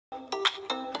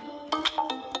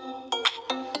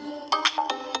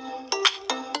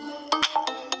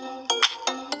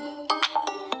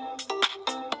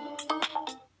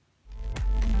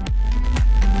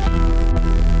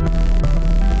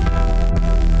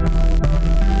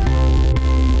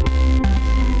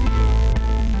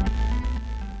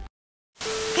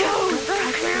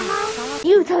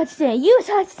touched it. You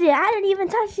touched it. I didn't even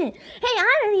touch it. Hey,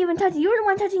 I didn't even touch it. You were the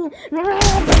one touching it.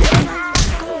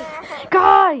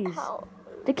 Guys,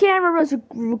 the camera was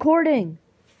recording.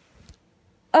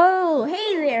 Oh,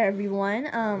 hey there, everyone.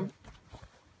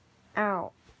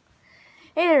 Ow.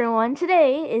 Hey everyone,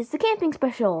 today is the camping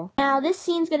special. Now, this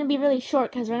scene's going to be really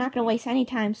short because we're not going to waste any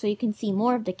time so you can see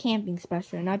more of the camping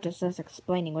special and not just us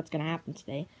explaining what's going to happen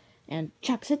today. And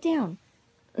Chuck, sit down.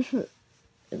 A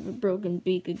broken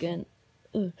beak again.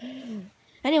 Ugh.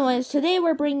 Anyways, today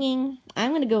I'm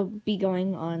going to be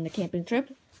going on the camping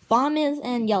trip. Bomb is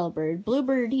and Yellowbird.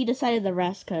 Bluebird, he decided to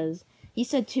rest because he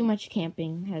said too much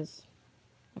camping has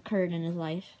occurred in his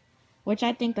life. Which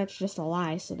I think that's just a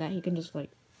lie so that he can just,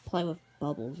 like, play with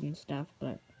bubbles and stuff.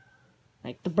 But,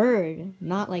 like, the bird,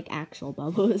 not, like, actual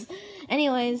bubbles.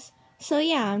 Anyways, so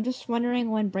yeah, I'm just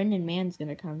wondering when Brendan Mann's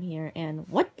gonna come here and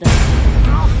what the...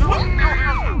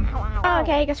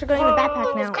 Okay, I guess we're going to the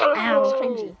backpack now.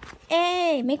 Ow.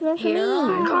 Hey, make room for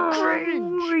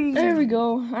me. There we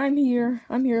go. I'm here.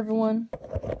 I'm here, everyone.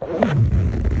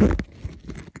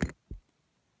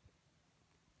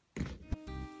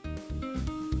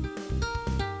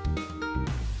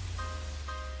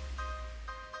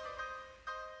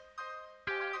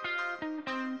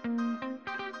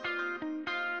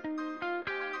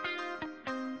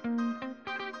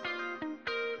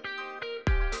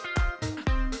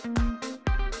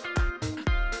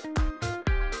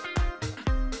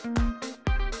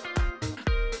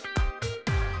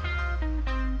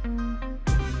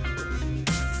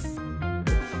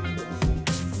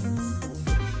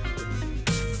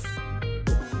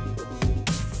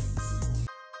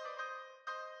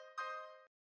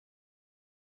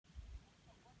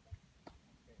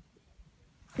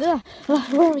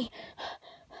 Where are we?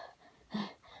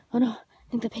 Oh no, I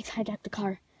think the pigs hijacked the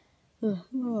car.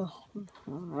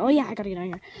 Oh yeah, I gotta get out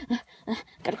of here.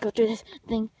 Gotta go through this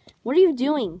thing. What are you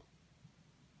doing?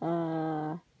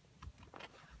 I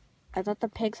thought the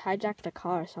pigs hijacked the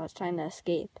car, so I was trying to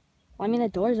escape. Well, I mean, the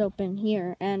door's open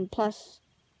here, and plus,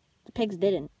 the pigs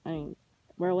didn't. I mean,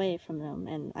 we're away from them,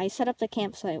 and I set up the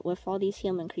campsite with all these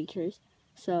human creatures,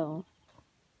 so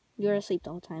you were asleep the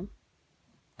whole time.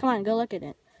 Come on, go look at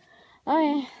it.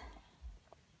 Okay.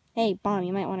 Hey, Bomb,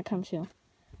 you might want to come too.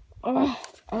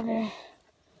 Okay.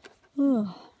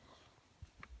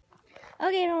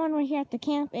 Okay, everyone, we're here at the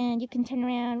camp, and you can turn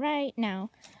around right now.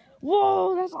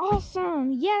 Whoa, that's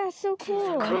awesome! Yeah, that's so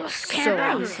cool. So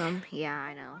awesome. Yeah,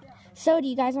 I know. So, do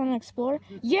you guys want to explore?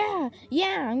 Yeah,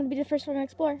 I'm going to be the first one to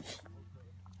explore.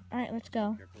 Alright, let's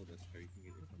go.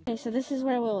 Okay, so this is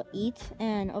where we'll eat,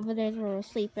 and over there is where we'll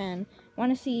sleep, and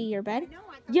want to see your bed?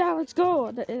 Yeah, let's go!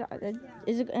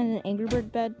 Is it an Angry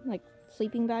Bird bed? Like,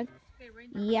 sleeping bag?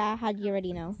 Yeah, how'd you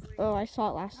already know? Oh, I saw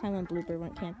it last time when Bluebird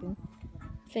went camping.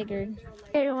 Figured.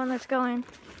 Hey, everyone, let's go in.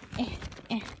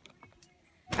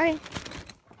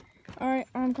 Alright,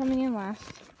 I'm coming in last.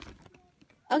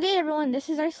 Okay, everyone, this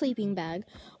is our sleeping bag.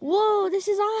 Whoa, this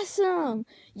is awesome!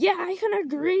 Yeah, I can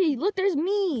agree! Look, there's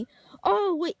me!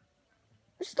 Oh, wait.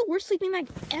 This is the worst sleeping bag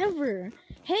ever.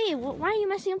 Hey, why are you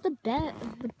messing up the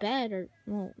bed? Or,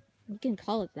 well, you can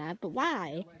call it that, but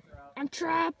why? I'm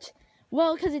trapped.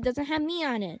 Well, because it doesn't have me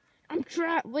on it. I'm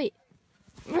trapped. Wait.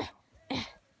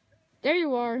 There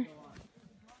you are.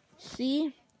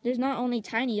 See? There's not only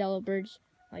tiny yellowbirds.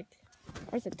 Like,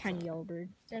 where's a tiny yellowbird?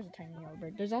 There's a tiny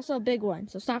yellowbird. There's also a big one,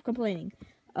 so stop complaining.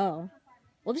 Oh.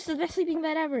 Well, this is the best sleeping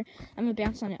bed ever. I'm going to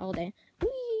bounce on it all day.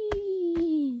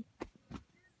 Whee!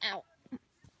 Ow.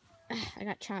 I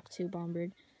got trapped too,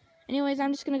 Bombird. Anyways,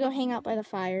 I'm just gonna go hang out by the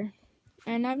fire.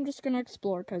 And I'm just gonna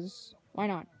explore, because why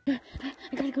not? I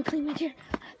gotta go clean my chair.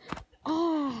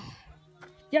 Oh.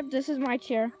 Yep, this is my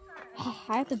chair.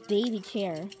 I have the baby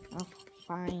chair. Oh,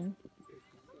 fine.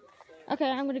 Okay,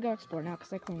 I'm gonna go explore now,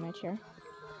 because I cleaned my chair.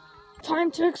 Time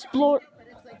to explore.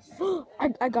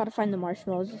 I gotta find the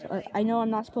marshmallows. I know I'm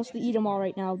not supposed to eat them all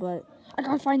right now, but I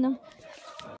gotta find them.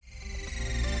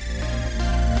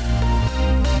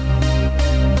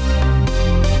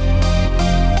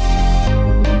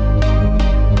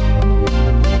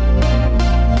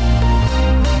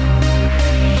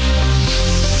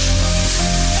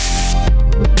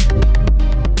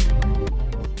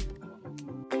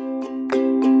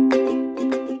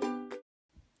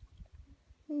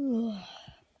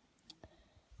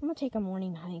 I'm gonna take a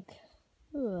morning hike.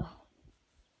 Ugh.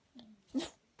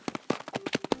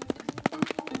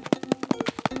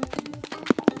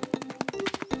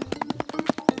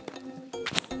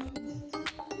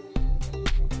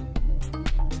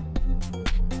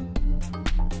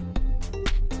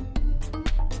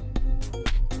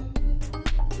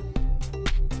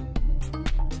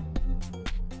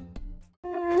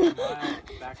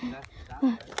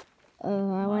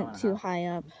 I went too high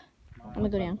up. I'm gonna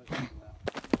go down.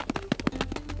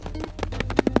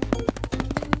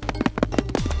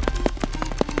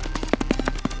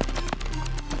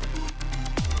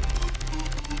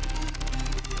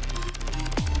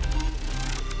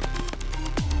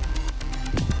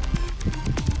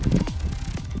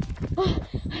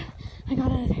 I got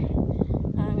out of there.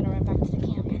 I'm gonna run back to the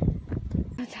camp.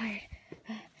 I'm tired.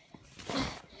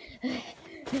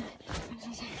 I'm so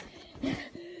tired.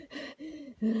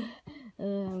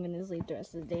 I'm gonna sleep the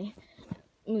rest of the day.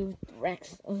 Move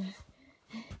Rex.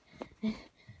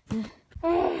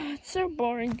 It's so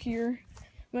boring here.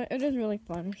 But it is really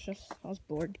fun. It's just I was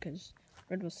bored because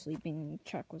Red was sleeping and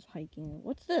Chuck was hiking.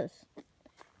 What's this?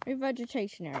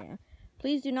 Revegetation area.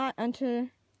 Please do not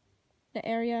enter the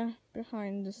area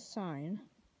behind the sign.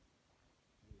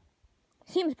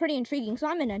 Seems pretty intriguing, so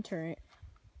I'm gonna enter it.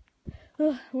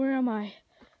 Where am I?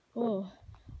 Oh,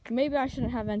 maybe I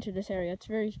shouldn't have entered this area. It's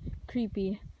very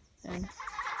creepy. And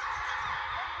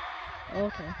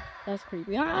okay, that's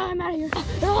creepy. I'm out of here.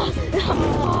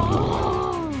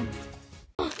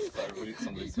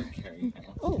 Somebody's carrying him.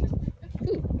 Oh,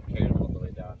 Carried him all the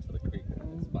way down to the creek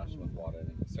and splashed him with water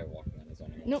and started walking on his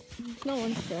own. nope, no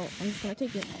one. So I'm just gonna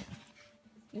take it.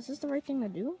 Is this the right thing to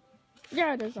do?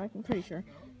 Yeah, it is. I'm pretty sure.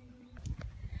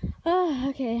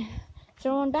 Okay.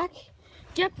 So I'm back.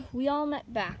 Yep, we all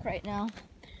met back right now.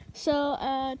 So,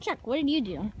 Chuck, what did you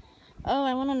do? Oh,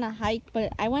 I went on a hike,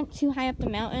 but I went too high up the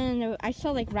mountain. And I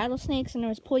saw like rattlesnakes, and there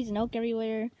was poison oak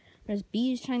everywhere. There's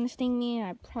bees trying to sting me.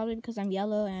 Probably because I'm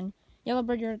yellow, and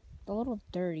Yellowbird, you're a little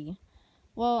dirty.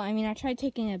 Well, I mean, I tried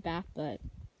taking it back, but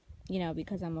you know,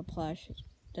 because I'm a plush, it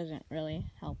doesn't really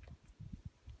help.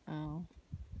 Oh.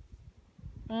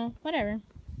 Well, whatever.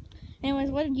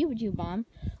 Anyways, what did you do, Bomb?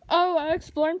 Oh, I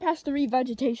explored past the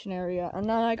revegetation area, and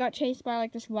then I got chased by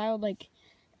like this wild like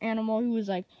animal who was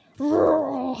like,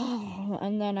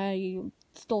 and then I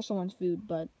stole someone's food,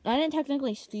 but I didn't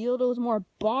technically steal. It was more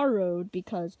borrowed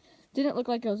because it didn't look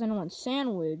like it was anyone's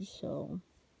sandwich. So,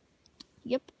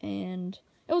 yep, and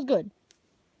it was good.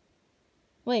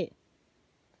 Wait,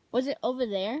 was it over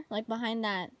there, like behind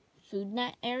that food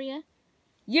net area?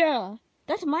 Yeah,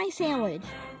 that's my sandwich.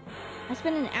 I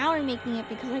spent an hour making it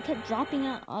because I kept dropping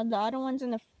out all the other ones on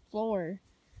the floor,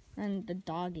 and the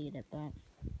dog ate it. But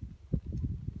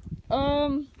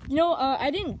I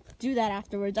didn't do that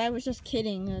afterwards. I was just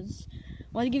kidding. I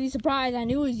wanted to give you a surprise. I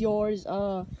knew it was yours.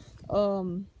 Oh,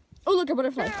 look, a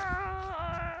butterfly.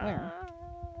 Where?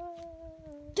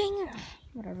 Dang it.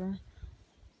 Whatever.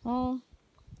 Well, I'm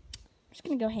just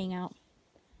gonna go hang out.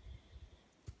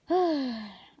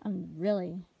 I'm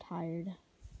really tired.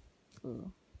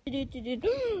 Ooh. Is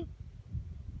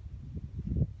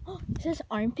this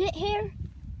armpit hair?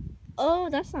 Oh,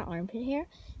 that's not armpit hair.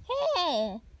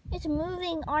 Hey, it's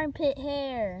moving armpit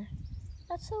hair.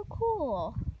 That's so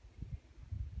cool.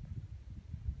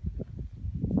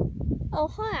 Oh,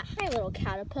 hi, little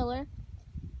caterpillar.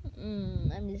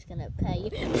 I'm just gonna pet you.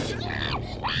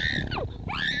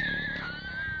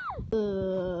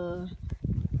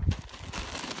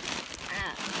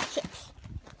 Shit.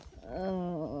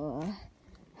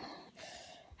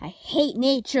 I hate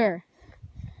nature.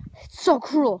 It's so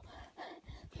cruel.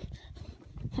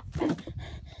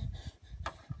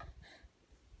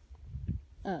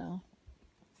 Uh-oh.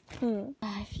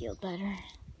 I feel better.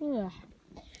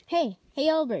 Hey,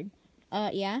 Albert.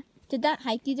 Yeah? Did that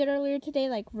hike you did earlier today,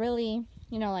 like, really,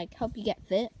 like, help you get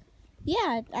fit?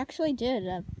 Yeah, it actually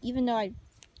did. Even though I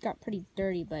got pretty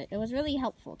dirty, but it was really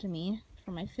helpful to me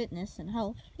for my fitness and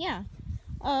health. Yeah.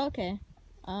 Oh, okay.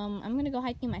 I'm gonna go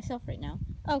hiking myself right now.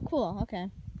 Oh, cool. Okay.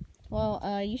 Well,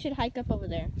 you should hike up over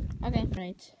there. Okay.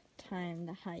 Right. Time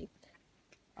to hike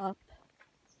up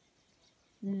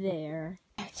there.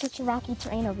 It's such a rocky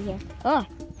terrain over here. Oh!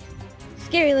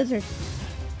 Scary lizard.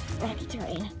 Rocky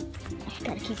terrain. I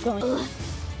gotta keep going.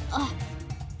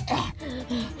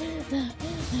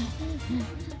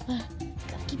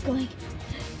 Gotta keep going.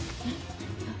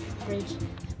 Bridge.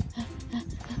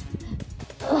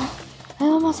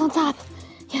 I'm almost on top.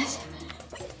 Yes.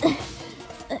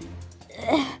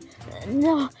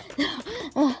 No.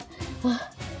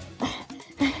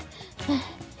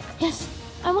 Yes,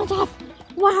 I'm on top.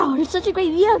 Wow, it's such a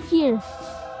great view up here.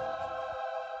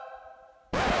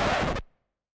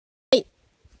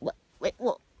 Wait,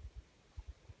 what?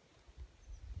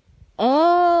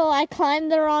 Oh, I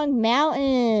climbed the wrong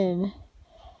mountain.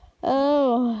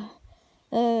 Oh.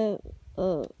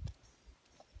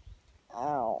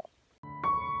 Ow.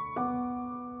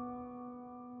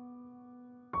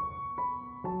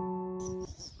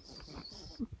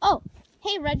 Oh,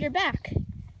 hey Red, you're back.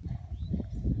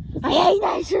 I hate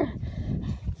nature.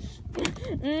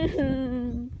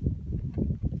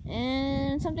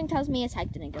 And something tells me his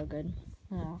hike didn't go good.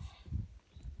 Oh.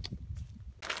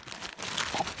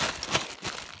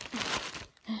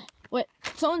 Wait,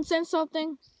 someone sent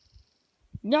something?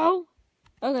 No?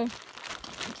 Okay.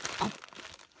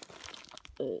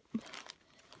 Oh,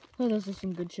 those are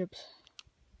some good chips.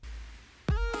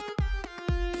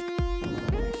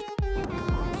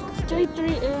 Day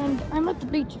 3 and I'm at the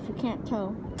beach if you can't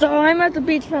tell. So I'm at the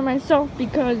beach by myself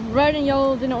because Red and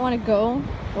Yellow didn't want to go.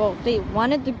 Well, they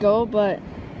wanted to go, but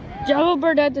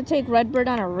Yellowbird had to take Redbird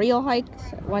on a real hike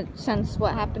since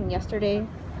what happened yesterday,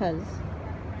 because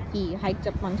he hiked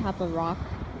up on top of a rock,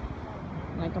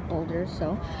 like a boulder,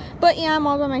 so. But yeah, I'm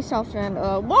all by myself and,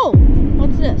 whoa!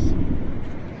 What's this?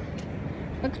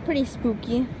 Looks pretty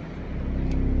spooky.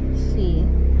 Let's see.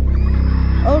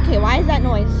 Okay, why is that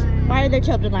noise? Why are there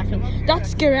children laughing? That's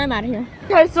scary, I'm out of here.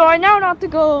 Okay, so I now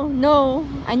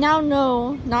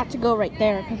know not to go right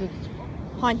there because it's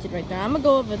haunted right there. I'm gonna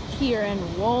go over here and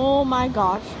oh my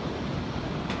gosh.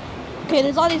 Okay,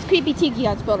 there's all these creepy tiki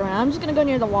huts built around. I'm just gonna go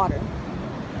near the water.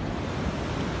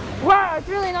 Wow, it's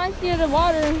really nice near the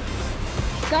water.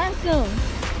 It's awesome.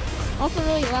 Also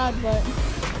really loud, but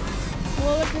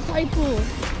whoa, look at the tide pool.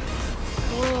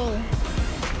 Whoa.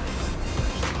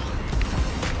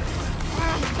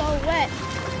 So wet.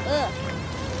 Ugh.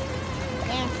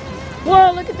 Nasty.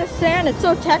 Whoa, look at the sand. It's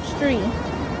so textury.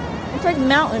 It's like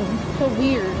mountain. So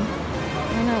weird.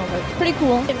 I know, but it's pretty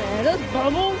cool. Hey man, are those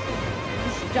bubbles?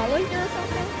 Is jelly here or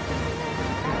something?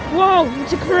 Whoa,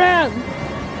 it's a crab.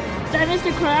 Is that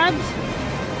Mr. Krabs?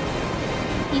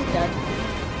 He's dead.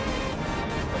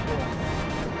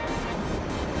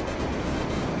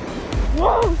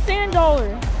 Whoa, sand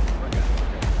dollar.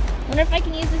 Wonder if I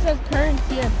can use this as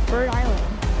currency at Bird Island.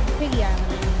 Piggy Island, I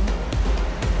mean.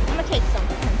 I'm gonna take some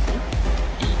currency.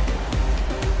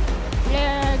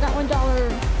 Yeah, I got $1.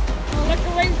 Oh, look,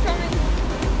 the wave's coming.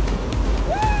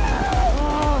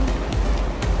 Oh,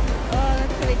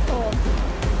 that's really cold.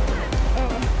 Oh,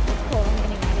 it's cold. I'm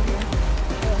getting out of here.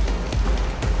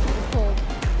 It's cold.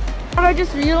 I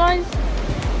just realized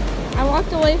I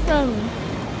walked away from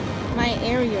my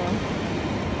area.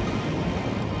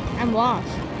 I'm lost.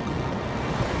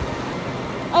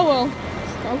 Oh well,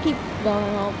 I'll keep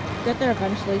going. I'll get there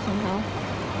eventually somehow.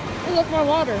 Hey, look, more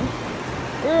water.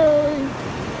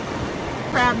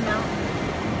 Crab mountain.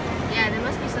 Yeah, there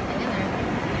must be something in there.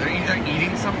 They're either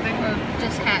eating something or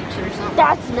Just hatch or something.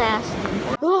 That's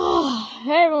nasty. Oh,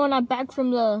 hey everyone, I'm back from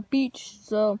the beach.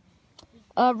 So,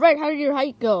 Red, how did your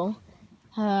hike go?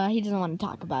 He doesn't want to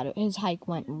talk about it. His hike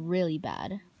went really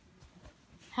bad.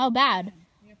 How bad?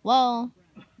 Well,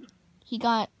 he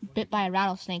got bit by a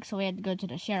rattlesnake, so we had to go to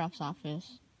the sheriff's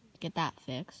office to get that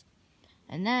fixed.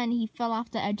 And then he fell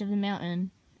off the edge of the mountain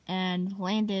and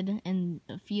landed in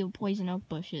a few poison oak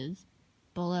bushes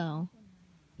below,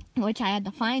 which I had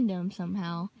to find him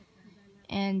somehow.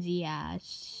 And yeah,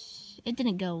 it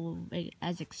didn't go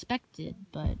as expected,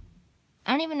 but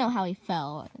I don't even know how he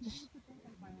fell.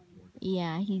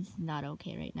 Yeah, he's not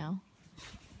okay right now.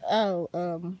 Oh,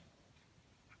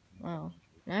 well,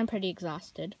 I'm pretty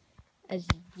exhausted, as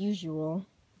usual.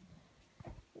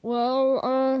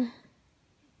 Well,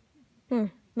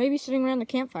 maybe sitting around the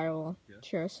campfire will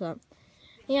cheer us up.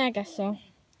 Yeah, I guess so.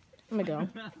 I'm gonna go.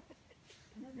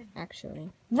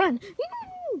 Actually. Run!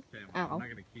 Okay, Ow. I'm not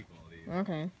gonna keep all these.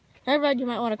 Okay. Hey, Red, you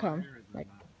might want to come. Like,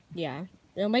 yeah.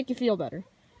 It'll make you feel better.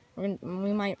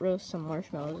 We might roast some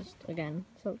marshmallows again.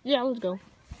 So, yeah, let's go.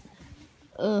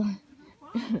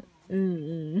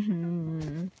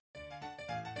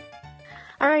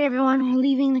 Alright, everyone, we're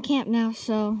leaving the camp now,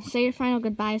 so say your final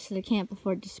goodbyes to the camp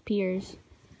before it disappears.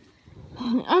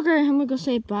 Okay, I'm gonna go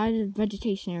say bye to the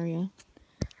vegetation area.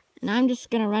 And I'm just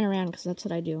gonna run around because that's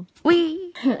what I do.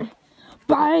 Wee!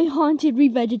 Bye, haunted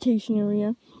revegetation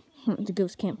area. The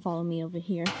ghost can't follow me over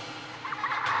here.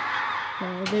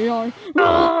 There they are.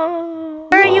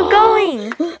 Where are you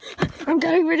going? I'm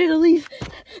getting ready to leave.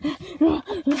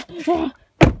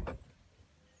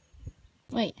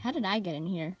 Wait, how did I get in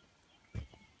here?